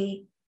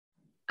actually,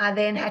 I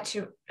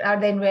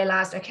then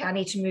realized, okay, I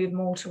need to move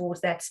more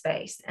towards that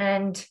space.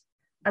 And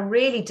I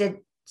really did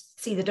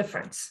see the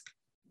difference.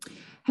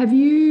 Have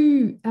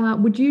you,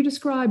 would you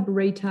describe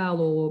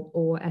retail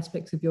or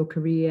aspects of your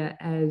career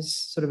as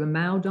sort of a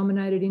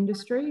male-dominated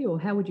industry, or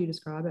how would you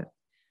describe it?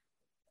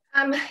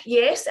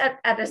 Yes, at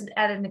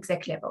an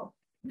exec level,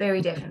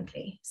 very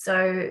definitely.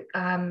 So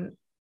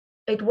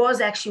it was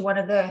actually one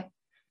of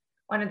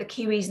the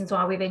key reasons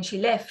why we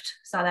eventually left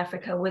South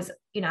Africa was,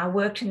 I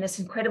worked in this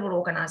incredible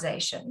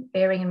organization,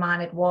 bearing in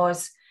mind it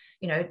was,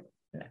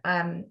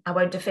 I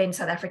won't defend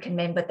South African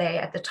men, but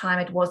at the time,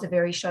 it was a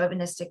very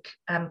chauvinistic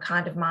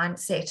kind of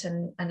mindset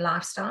and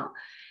lifestyle.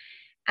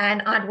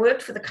 And I'd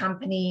worked for the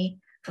company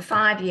for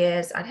 5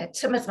 years. I'd had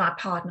Tim as my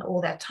partner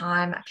all that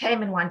time. I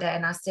came in one day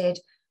and I said,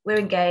 we're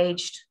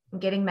engaged, I'm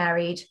getting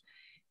married.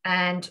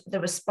 And the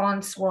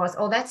response was,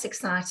 oh, that's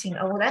exciting.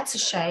 Oh, well, that's a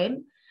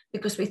shame,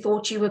 because we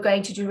thought you were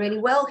going to do really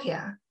well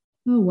here.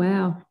 Oh,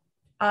 wow.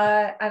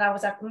 And I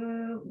was like,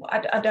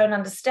 I don't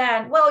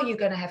understand. Well, you're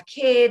going to have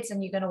kids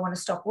and you're going to want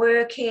to stop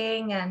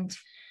working. And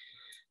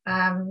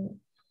and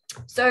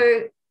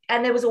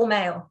there was all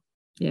male.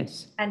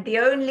 Yes. And the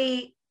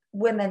only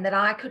women that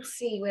I could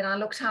see when I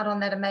looked out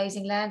on that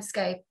amazing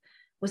landscape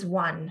was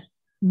one.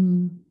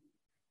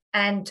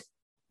 And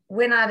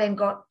when I then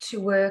got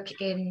to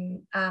work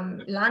in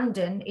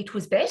London, it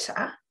was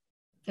better.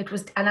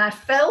 And I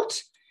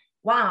felt,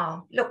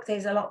 wow, look,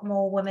 there's a lot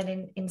more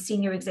women in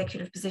senior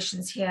executive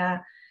positions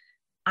here.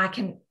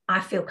 I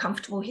feel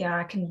comfortable here.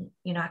 I can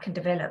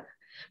develop.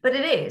 But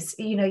it is,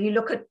 you know, you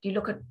look at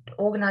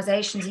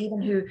organizations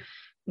even who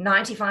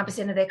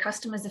 95% of their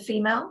customers are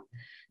female.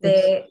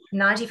 They're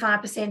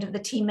 95% of the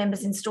team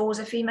members in stores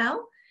are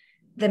female.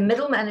 The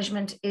middle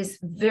management is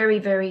very,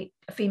 very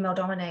female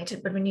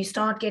dominated. But when you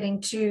start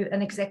getting to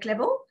an exec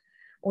level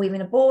or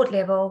even a board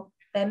level,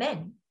 they're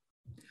men.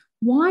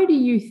 Why do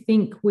you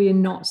think we're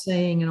not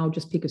seeing, and I'll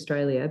just pick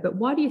Australia, but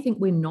why do you think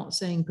we're not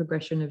seeing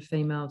progression of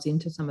females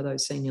into some of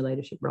those senior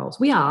leadership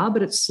roles? We are,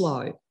 but it's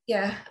slow.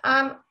 Yeah.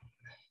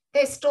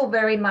 There's still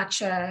very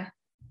much a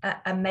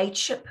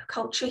mateship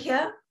culture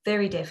here,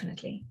 very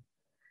definitely.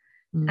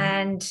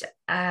 And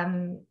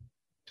I've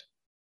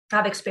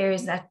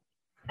experienced that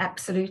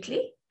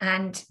absolutely.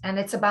 And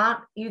it's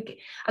about you.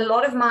 A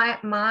lot of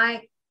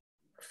my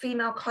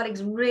female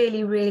colleagues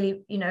really,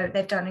 really, you know,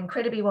 they've done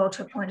incredibly well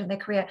to a point in their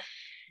career.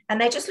 And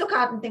they just look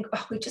out and think,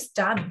 oh, we're just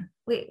done.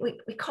 We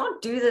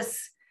can't do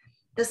this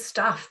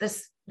stuff,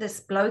 this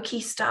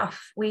blokey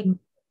stuff. We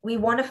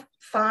want to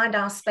find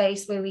our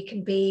space where we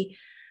can be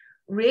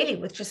really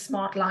with just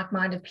smart,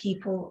 like-minded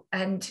people,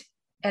 and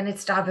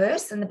it's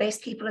diverse, and the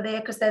best people are there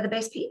because they're the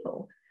best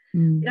people.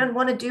 You don't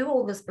want to do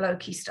all this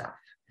blokey stuff.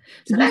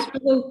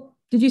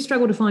 Did you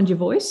struggle to find your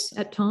voice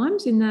at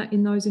times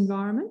in those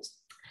environments?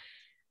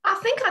 I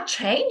think I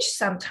changed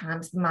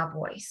sometimes my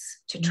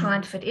voice to try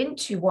and fit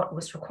into what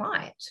was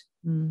required.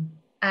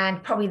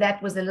 And probably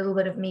that was a little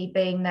bit of me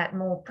being that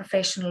more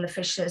professional,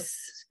 officious,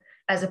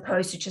 as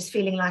opposed to just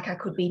feeling like I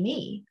could be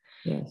me.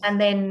 Yes.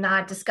 And then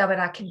I discovered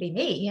I can be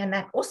me, and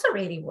that also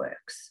really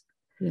works.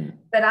 Yeah.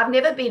 But I've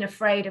never been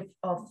afraid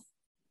of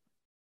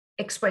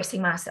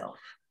expressing myself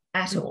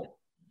at all.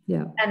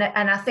 Yeah.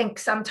 And I think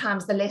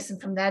sometimes the lesson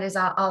from that is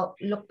I'll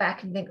look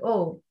back and think,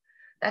 oh,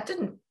 that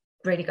didn't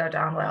really go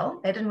down well.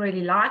 They didn't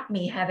really like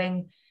me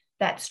having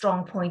that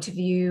strong point of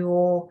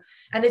view,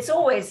 and it's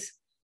always,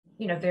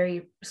 you know,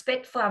 very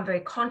respectful. I'm very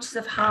conscious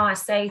of how I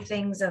say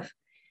things,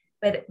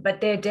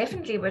 but there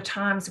definitely were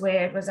times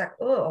where it was like,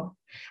 oh.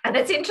 And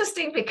it's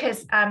interesting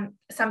because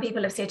some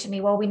people have said to me,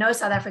 well, we know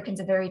South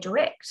Africans are very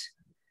direct.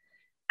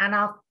 And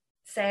I'll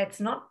say it's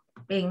not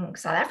being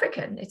South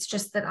African. It's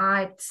just that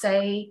I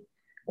say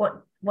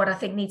what I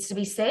think needs to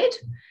be said,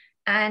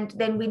 and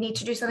then we need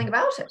to do something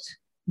about it.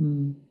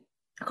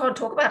 I can't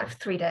talk about it for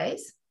 3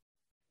 days.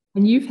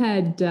 And you've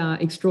had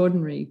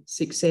extraordinary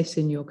success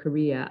in your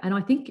career. And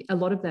I think a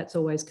lot of that's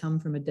always come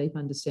from a deep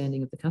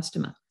understanding of the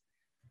customer.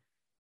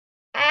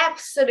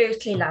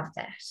 Absolutely love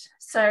that.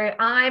 So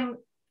I'm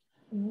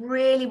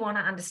really want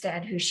to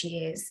understand who she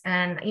is.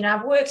 And, you know,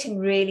 I've worked in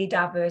really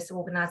diverse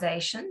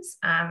organizations.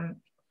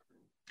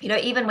 You know,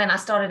 even when I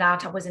started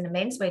out, I was in a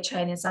menswear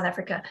chain in South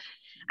Africa.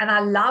 And I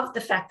loved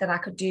the fact that I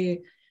could do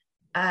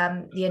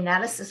the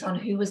analysis on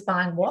who was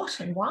buying what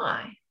and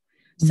why.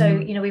 So,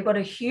 you know, we've got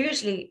a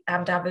hugely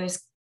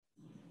diverse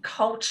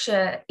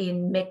culture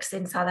in mix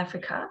in South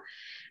Africa.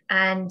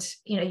 And,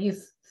 you know,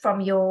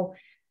 from your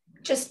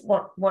just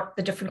what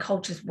the different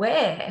cultures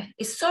wear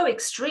is so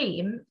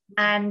extreme.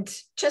 And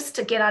just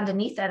to get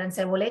underneath that and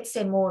say, well, let's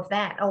send more of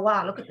that. Oh,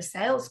 wow, look at the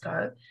sales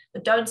go,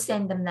 but don't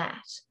send them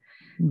that.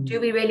 Do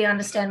we really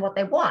understand what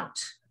they want?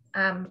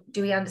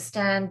 Do we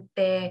understand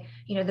their,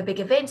 you know, the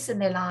big events in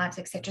their lives,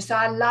 etc.? So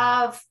I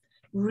love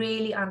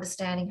really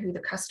understanding who the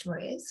customer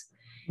is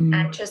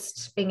and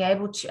just being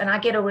able to, and I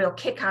get a real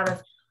kick out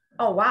of,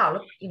 oh, wow,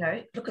 look, you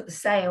know, look at the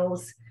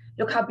sales,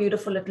 look how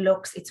beautiful it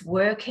looks, it's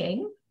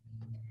working.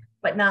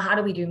 But now how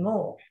do we do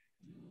more?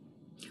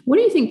 What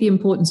do you think the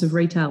importance of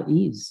retail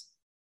is?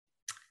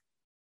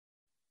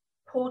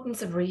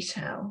 Importance of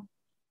retail.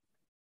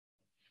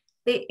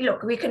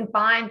 Look, you can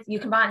buy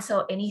and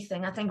sell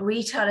anything. I think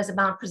retail is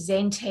about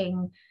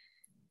presenting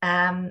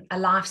a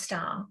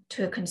lifestyle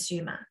to a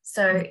consumer.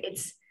 So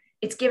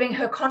it's giving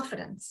her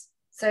confidence.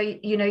 So,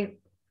 you know,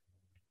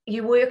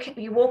 you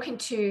walk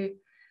into,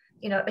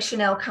 you know, a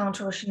Chanel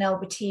counter or a Chanel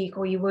boutique,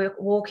 or you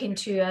walk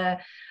into a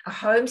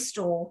home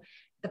store.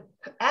 The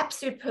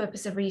absolute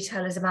purpose of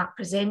retail is about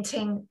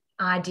presenting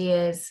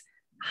ideas,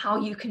 how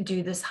you can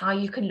do this, how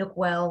you can look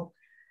well,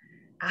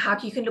 how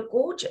you can look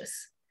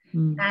gorgeous.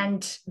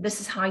 And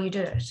this is how you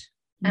do it.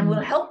 And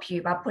we'll help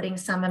you by putting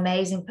some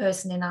amazing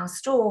person in our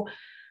store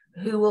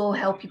who will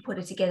help you put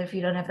it together if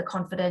you don't have the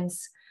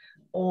confidence,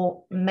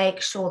 or make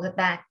sure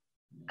that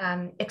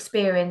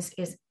experience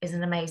is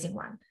an amazing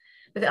one.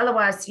 But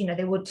otherwise, you know,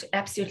 there would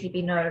absolutely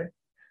be no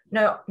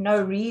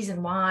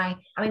reason why.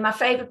 I mean, my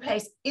favorite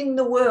place in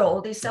the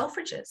world is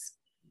Selfridges.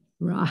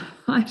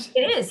 Right.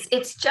 It is.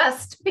 It's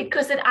just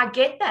because I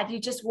get that.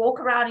 You just walk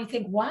around and you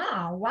think,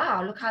 wow,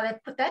 look how they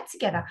put that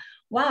together.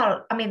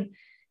 Wow. I mean,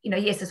 you know,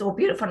 yes, it's all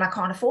beautiful and I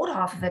can't afford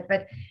half of it,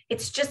 but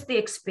it's just the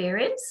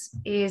experience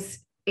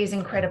is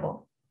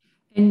incredible.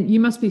 And you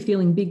must be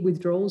feeling big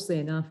withdrawals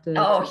then after.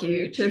 Oh,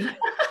 huge.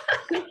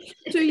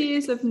 2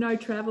 years of no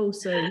travel,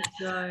 Sue.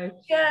 So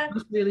yeah,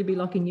 must really be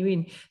locking you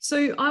in.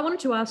 So I wanted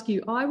to ask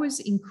you, I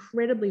was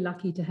incredibly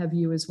lucky to have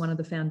you as one of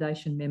the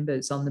foundation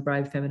members on the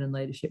Brave Feminine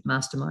Leadership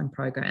Mastermind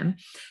program.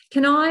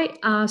 Can I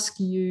ask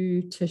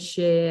you to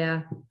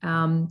share,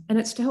 and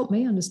it's to help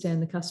me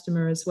understand the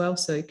customer as well,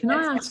 Sue, can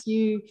I ask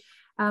you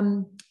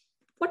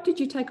What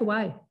did you take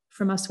away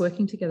from us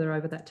working together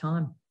over that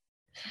time?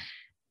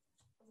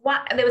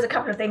 There was a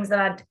couple of things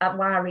that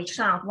why I reached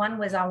out. One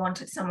was I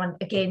wanted someone,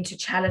 again, to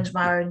challenge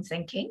my own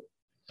thinking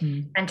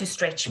and to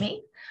stretch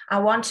me. I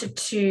wanted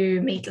to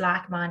meet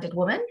like-minded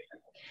women.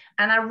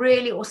 And I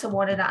really also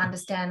wanted to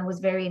understand and was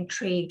very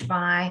intrigued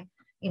by,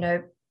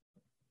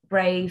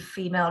 brave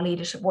female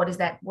leadership. What does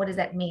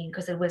that mean?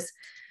 Because it was,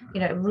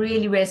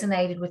 really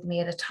resonated with me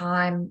at a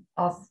time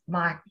of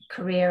my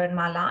career and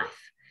my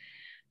life.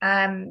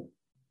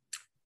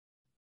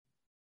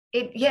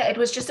 It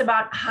was just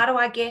about how do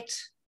I get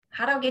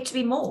to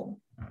be more?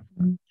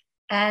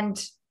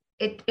 And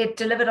it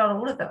delivered on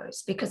all of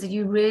those, because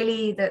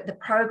the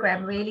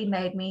program really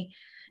made me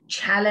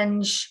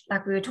challenge,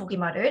 like we were talking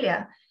about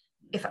earlier.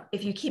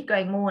 If you keep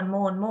going more and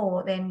more and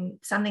more, then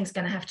something's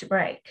going to have to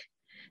break.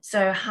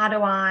 So how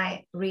do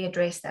I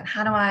readdress that?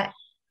 How do I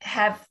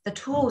have the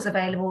tools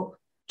available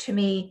to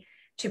me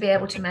to be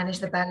able to manage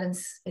the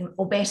balance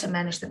or better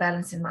manage the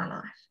balance in my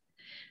life?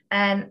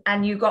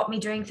 And you got me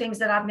doing things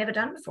that I've never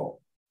done before.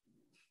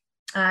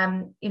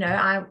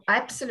 I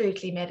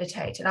absolutely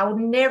meditated. I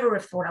would never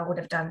have thought I would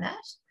have done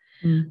that.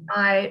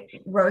 I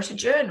wrote a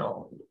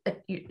journal.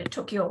 It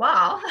took you a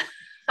while.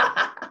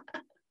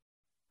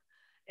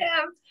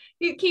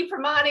 You keep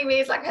reminding me,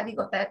 it's like, have you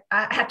got that?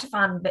 I had to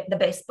find the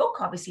best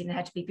book, obviously, and it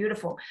had to be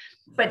beautiful.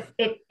 But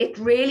it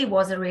really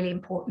was a really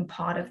important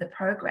part of the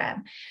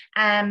program.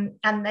 And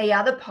the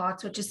other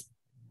parts were just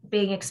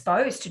being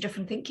exposed to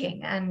different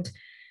thinking and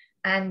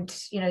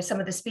some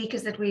of the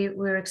speakers that we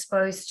were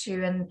exposed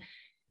to.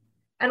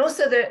 And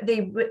also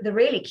the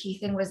really key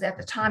thing was, at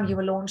the time you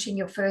were launching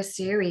your first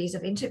series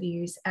of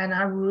interviews, and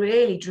I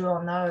really drew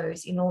on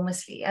those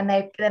enormously. And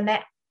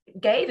that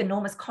gave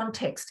enormous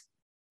context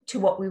to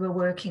what we were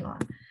working on.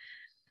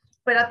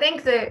 But I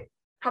think that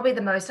probably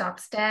the most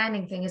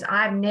outstanding thing is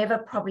I've never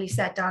probably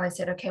sat down and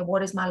said, okay,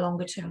 what is my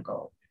longer term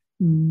goal?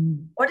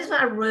 What is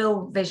my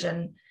real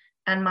vision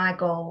and my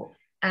goal?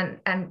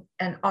 And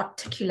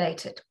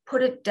articulate it,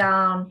 put it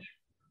down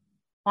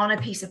on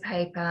a piece of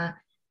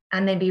paper,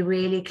 and then be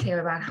really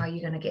clear about how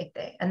you're going to get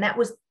there. And that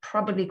was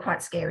probably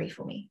quite scary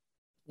for me.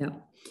 Yeah.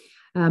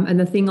 And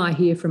the thing I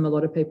hear from a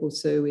lot of people,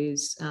 Sue,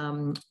 is,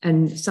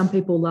 and some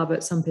people love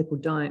it, some people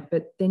don't,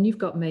 but then you've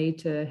got me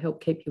to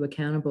help keep you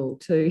accountable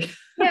to.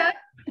 Yeah,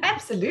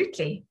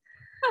 absolutely.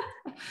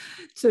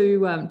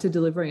 to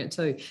delivering it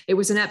too. It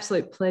was an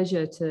absolute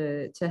pleasure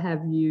to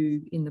have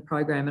you in the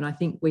program, and I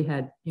think we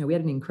had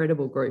an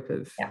incredible group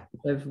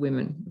of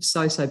women.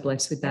 So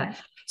blessed with that.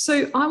 Yeah.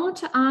 So I want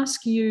to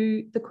ask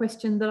you the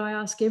question that I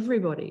ask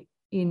everybody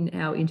in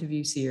our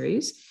interview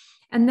series,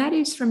 and that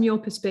is, from your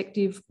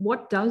perspective,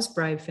 what does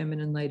brave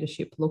feminine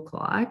leadership look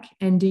like,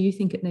 and do you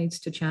think it needs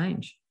to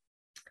change?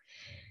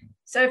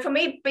 So for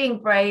me, being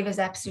brave is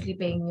absolutely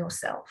being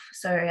yourself.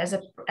 So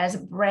as a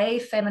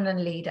brave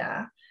feminine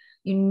leader,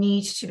 you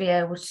need to be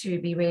able to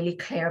be really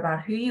clear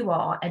about who you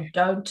are, and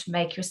don't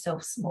make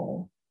yourself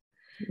small,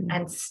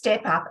 and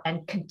step up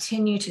and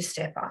continue to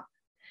step up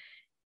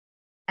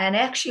and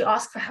actually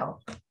ask for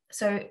help.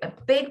 So a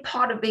big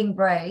part of being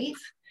brave,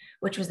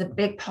 which was a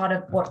big part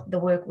of what the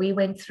work we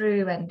went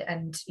through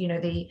and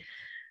the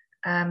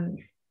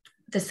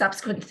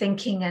subsequent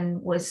thinking,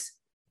 and was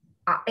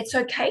it's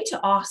okay to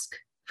ask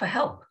for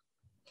help,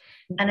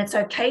 and it's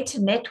okay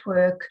to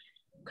network,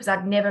 because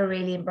I'd never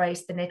really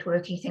embraced the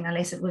networking thing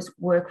unless it was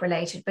work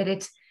related. But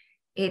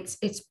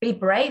it's be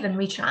brave and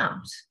reach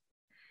out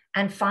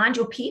and find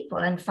your people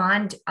and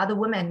find other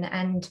women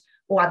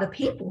or other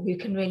people who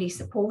can really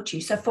support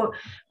you. So for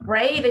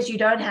brave, is you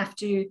don't have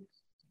to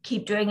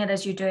keep doing it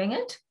as you're doing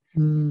it.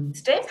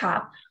 Step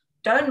up,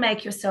 don't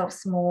make yourself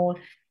small,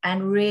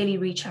 and really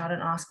reach out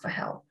and ask for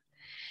help.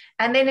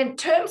 And then in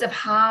terms of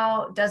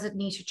how does it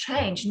need to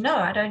change? No,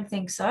 I don't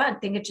think so. I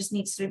think it just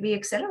needs to be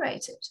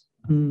accelerated.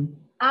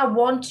 I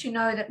want to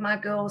know that my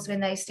girls, when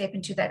they step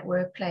into that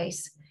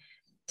workplace,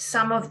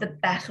 some of the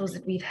battles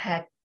that we've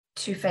had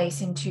to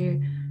face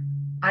into,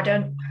 I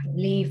don't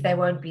believe they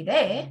won't be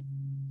there,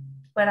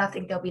 but I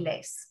think there'll be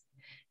less.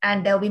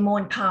 And they'll be more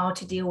empowered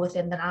to deal with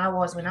them than I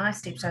was when I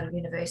stepped out of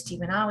university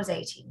when I was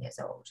 18 years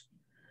old.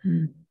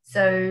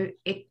 So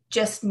it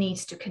just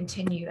needs to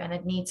continue, and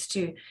it needs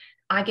to,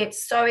 I get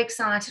so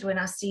excited when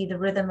I see the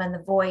rhythm and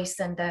the voice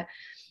and the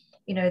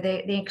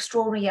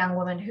extraordinary young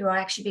women who are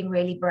actually being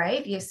really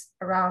brave, yes,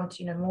 around,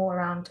 more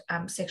around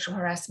sexual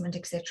harassment,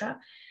 etc.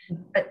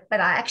 But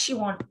I actually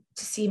want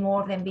to see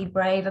more of them be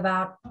brave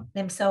about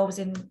themselves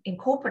in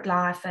corporate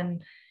life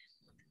and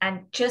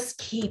just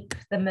keep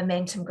the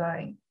momentum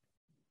going.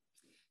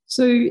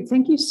 So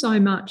thank you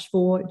so much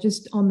for,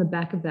 just on the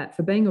back of that,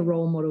 for being a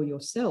role model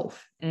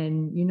yourself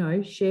and,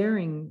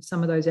 sharing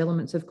some of those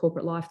elements of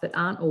corporate life that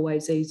aren't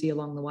always easy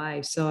along the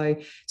way. So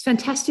it's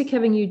fantastic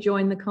having you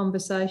join the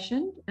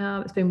conversation.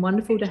 It's been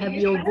wonderful to have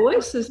your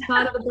voice as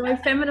part of the Brave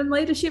Feminine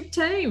Leadership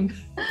team.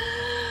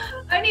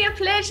 Only a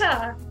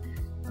pleasure.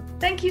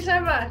 Thank you so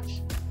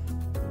much.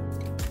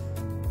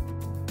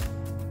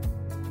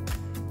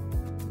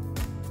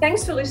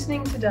 Thanks for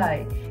listening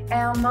today.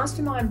 Our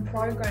mastermind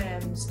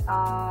programs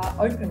are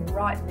open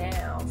right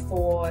now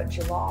for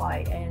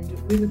July, and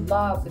we would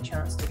love the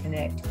chance to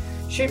connect.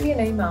 Shoot me an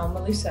email,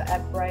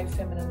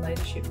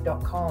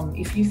 melissa@bravefeminineleadership.com,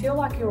 if you feel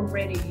like you're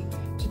ready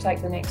to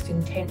take the next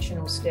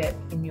intentional step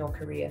in your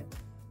career.